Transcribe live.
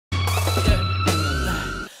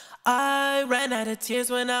I ran out of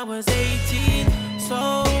tears when I was 18,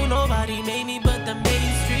 so nobody made me but the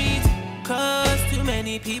main streets, cause too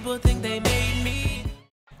many people think they made me.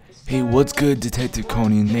 Hey, what's good, Detective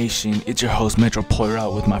Conan Nation? It's your host Metro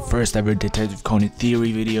Poirot with my first ever Detective Conan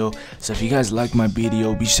theory video. So if you guys like my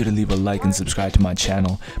video, be sure to leave a like and subscribe to my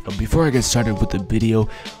channel. But before I get started with the video,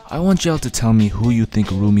 I want y'all to tell me who you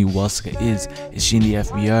think Rumi Wakasa is. Is she in the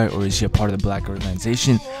FBI, or is she a part of the black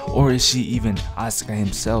organization, or is she even Asaka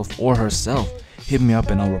himself or herself? Hit me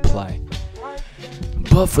up and I'll reply.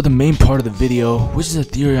 But for the main part of the video, which is a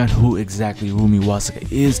theory on who exactly Rumi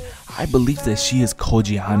Wakasa is, I believe that she is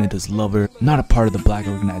Kohji Haneda's lover, not a part of the black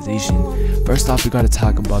organization. First off, we gotta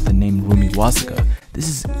talk about the name Rumi Wakasa. This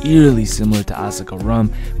is eerily similar to Asaka Rum,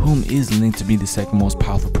 whom is linked to be the second most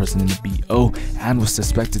powerful person in the BO and was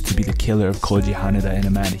suspected to be the killer of Kohji Haneda and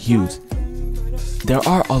Amanda Hughes. There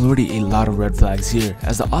are already a lot of red flags here,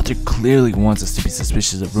 as the author clearly wants us to be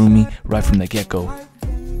suspicious of Rumi right from the get-go.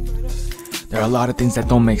 There are a lot of things that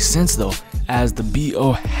don't make sense though, as the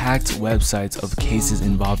BO hacked websites of cases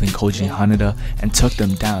involving Kohji Haneda and took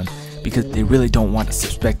them down because they really don't want us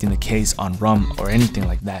suspecting the case on Rum or anything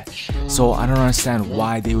like that. So I don't understand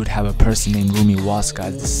why they would have a person named Rumi Wakasa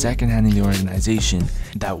as the second hand in the organization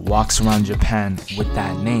that walks around Japan with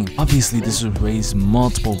that name. Obviously, this would raise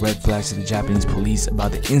multiple red flags to the Japanese police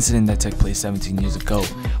about the incident that took place 17 years ago.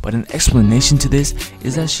 But an explanation to this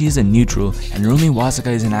is that she is a neutral and Rumi Wakasa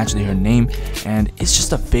isn't actually her name, and it's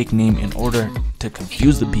just a fake name in order to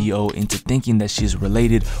confuse the BO into thinking that she is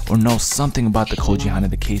related or knows something about the Kohji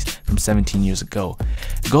Haneda case from 17 years ago.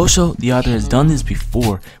 Gosho, the author, has done this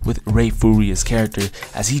before with Rei Furia's character,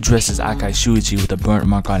 as he dresses Akai Shuichi with a burnt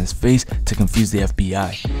mark on his face to confuse the FBI.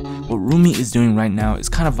 What Rumi is doing right now is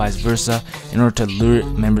kind of vice versa in order to lure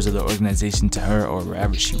members of the organization to her or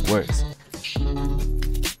wherever she works.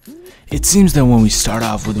 It seems that when we start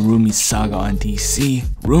off with Rumi's saga on DC,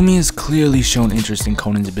 Rumi has clearly shown interest in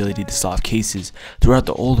Conan's ability to solve cases. Throughout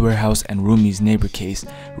the old warehouse and Rumi's neighbor case,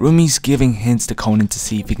 Rumi's giving hints to Conan to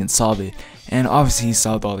see if he can solve it, and obviously he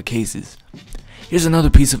solved all the cases. Here's another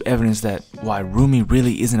piece of evidence that why Rumi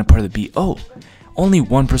really isn't a part of the BO. Only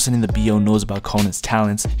one person in the BO knows about Conan's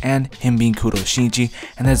talents and him being Kudo Shinichi,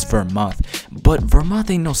 and that's Vermouth. But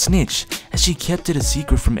Vermouth ain't no snitch, as she kept it a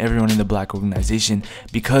secret from everyone in the black organization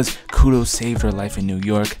because Kudo saved her life in New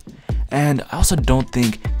York. And I also don't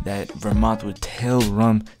think that Vermouth would tell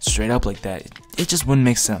Rum straight up like that. It just wouldn't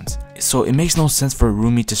make sense. So it makes no sense for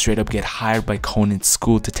Rumi to straight up get hired by Conan's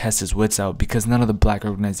school to test his wits out because none of the black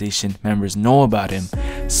organization members know about him.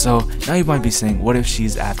 So now you might be saying, what if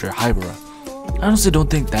she's after Hybera? I honestly don't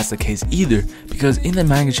think that's the case either, because in the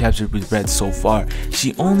manga chapter we've read so far,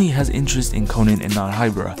 she only has interest in Conan and not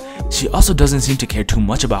Hybera. She also doesn't seem to care too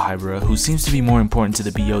much about Hybera, who seems to be more important to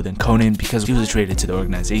the BO than Conan because he was traded to the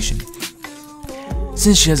organization.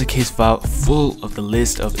 Since she has a case file full of the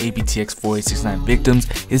list of APTX 4869 victims,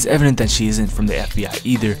 it's evident that she isn't from the FBI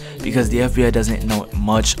either, because the FBI doesn't know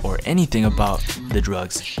much or anything about the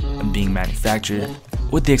drugs being manufactured,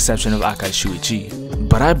 with the exception of Akai Shuichi.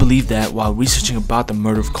 But I believe that while researching about the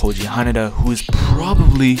murder of Kohji Haneda, who is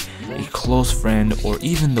probably a close friend or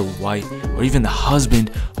even the wife or even the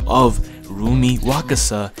husband of Rumi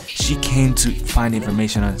Wakasa, she came to find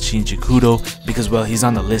information on Shinichi Kudo because, well, he's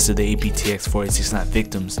on the list of the APTX 4869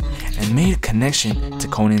 victims and made a connection to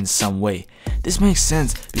Conan in some way. This makes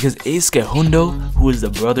sense because Eisuke Hundo, who is the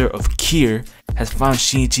brother of Kier, has found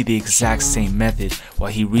Shinichi the exact same method, while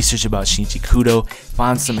he researched about Shinichi Kudo,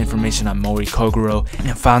 found some information on Mori Kogoro,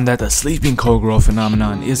 and found that the sleeping Kogoro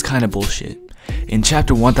phenomenon is kinda bullshit. In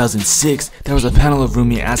chapter 1006, there was a panel of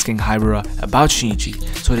Rumi asking Hybera about Shinichi,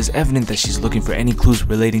 so it is evident that she's looking for any clues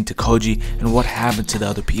relating to Kohji and what happened to the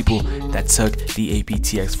other people that took the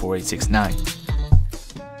APTX 4869.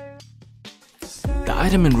 The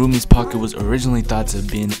item in Rumi's pocket was originally thought to have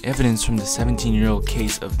been evidence from the 17-year-old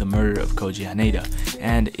case of the murder of Kohji Haneda,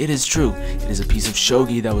 and it is true, it is a piece of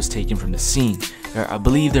shogi that was taken from the scene. I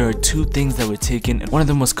believe there are two things that were taken, and one of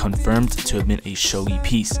them was confirmed to have been a shogi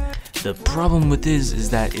piece. The problem with this is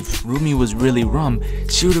that if Rumi was really Rum,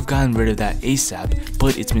 she would have gotten rid of that ASAP,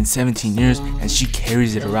 but it's been 17 years and she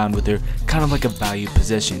carries it around with her, kind of like a valued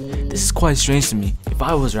possession. This is quite strange to me. If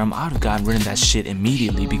I was Rum, I would have gotten rid of that shit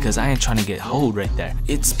immediately because I ain't trying to get hold right there.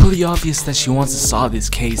 It's pretty obvious that she wants to solve this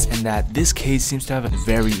case and that this case seems to have been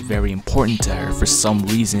very important to her for some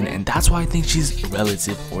reason, and that's why I think she's a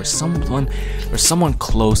relative or someone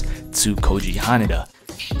close to Kohji Haneda.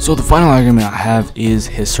 So the final argument I have is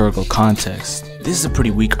historical context. This is a pretty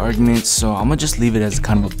weak argument, so I'm gonna just leave it as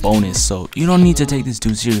kind of a bonus, so you don't need to take this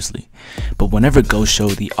too seriously. But whenever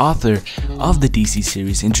Gosho, the author of the DC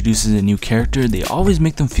series, introduces a new character, they always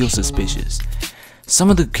make them feel suspicious. Some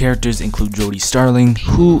of the characters include Jodie Starling,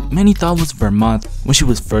 who many thought was Vermont when she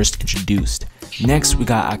was first introduced. Next, we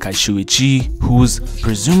got Akai Shuichi, who was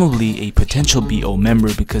presumably a potential BO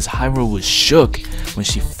member because Hyro was shook when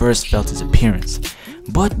she first felt his appearance.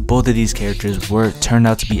 But both of these characters turned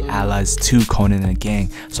out to be allies to Conan and the gang,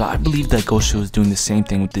 so I believe that Gosho is doing the same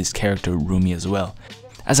thing with this character Rumi as well.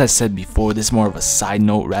 As I said before, this is more of a side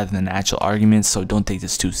note rather than an actual argument, so don't take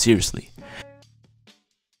this too seriously.